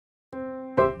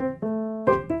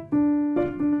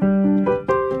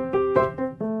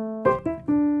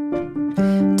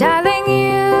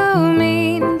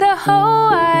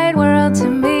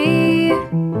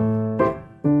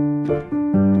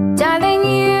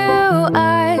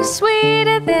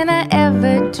sweeter than I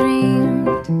ever dreamed.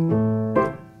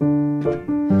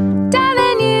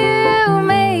 Darling, you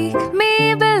make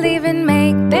me believe in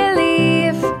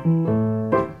make-believe.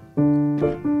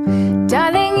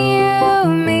 Darling,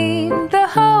 you mean the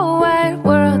whole wide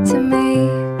world to me.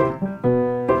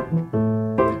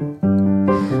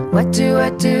 What do I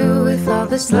do with all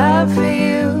this love for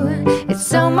you? It's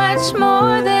so much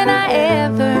more than I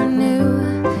ever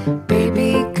knew.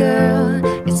 Baby girl,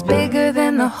 it's bigger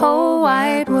than the whole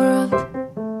wide world.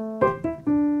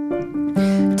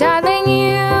 Darling,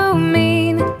 you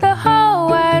mean the whole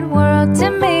wide world to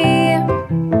me.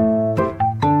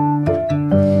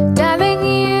 Darling,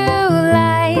 you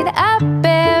light up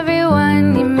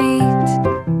everyone you meet.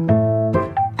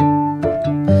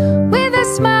 With a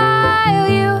smile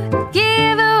you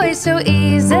give away so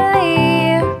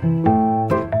easily.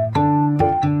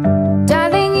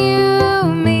 Darling,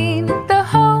 you mean the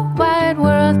whole wide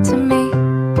world to me.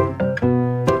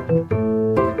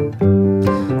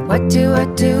 What do I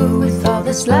do with all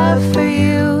this love for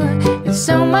you? It's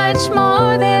so much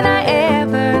more than I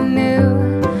ever knew.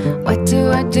 What do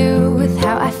I do with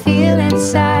how I feel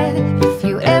inside? If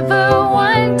you ever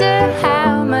wonder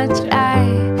how much I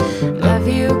love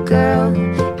you, girl,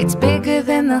 it's bigger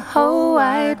than the whole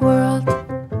wide world.